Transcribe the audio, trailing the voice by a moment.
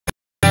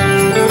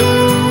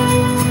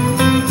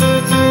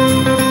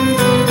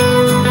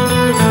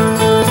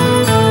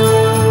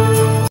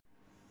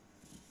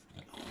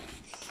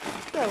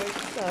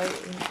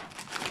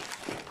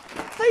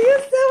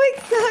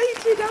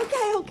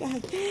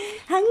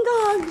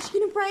on, she's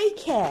going to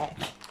break it.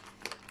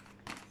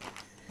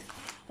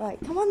 Right,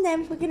 come on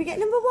then, we're going to get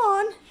number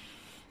 1.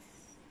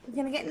 We're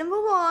going to get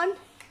number 1.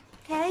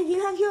 Okay,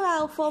 you have your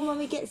elf on when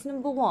we get to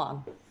number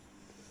 1.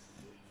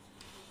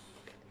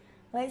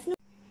 Where's number...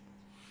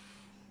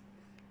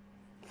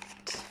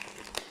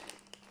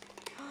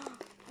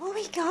 What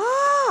we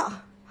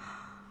got?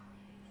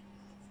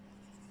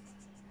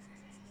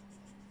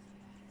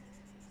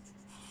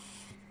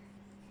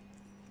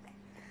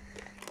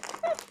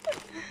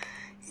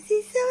 This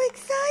is so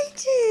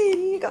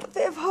exciting. You got a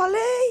bit of holly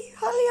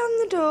on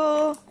the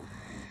door.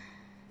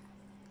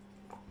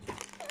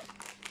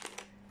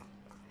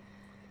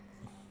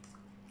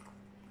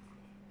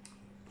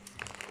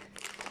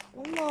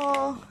 One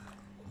more.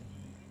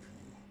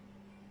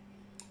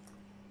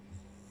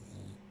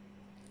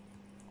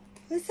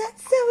 Was that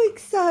so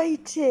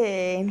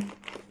exciting?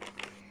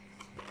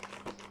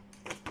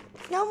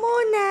 No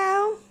more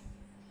now.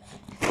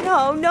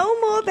 No, no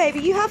more, baby.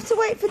 You have to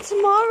wait for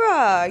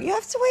tomorrow. You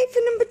have to wait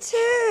for number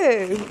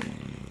 2.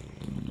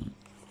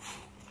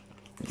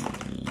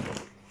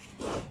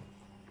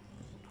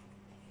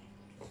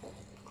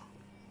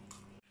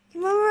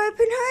 Can Mama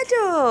open her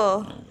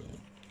door?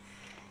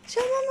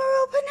 Shall Mama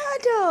open her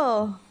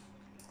door?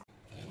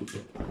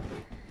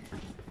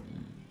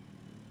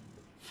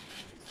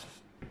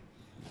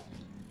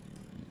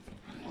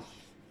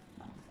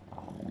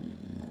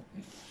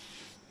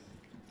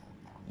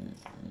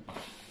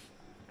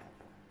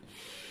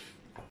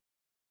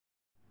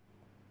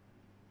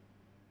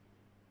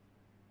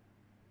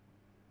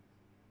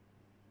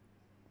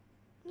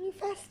 You're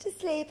fast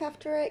asleep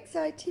after an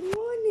exciting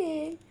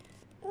morning.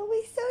 Oh,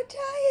 we're so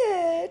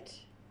tired.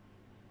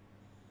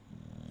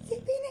 Has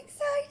it been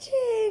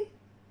exciting?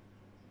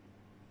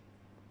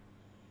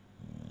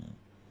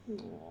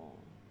 Aww.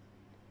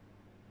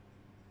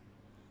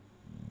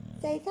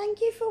 Say thank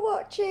you for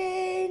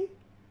watching.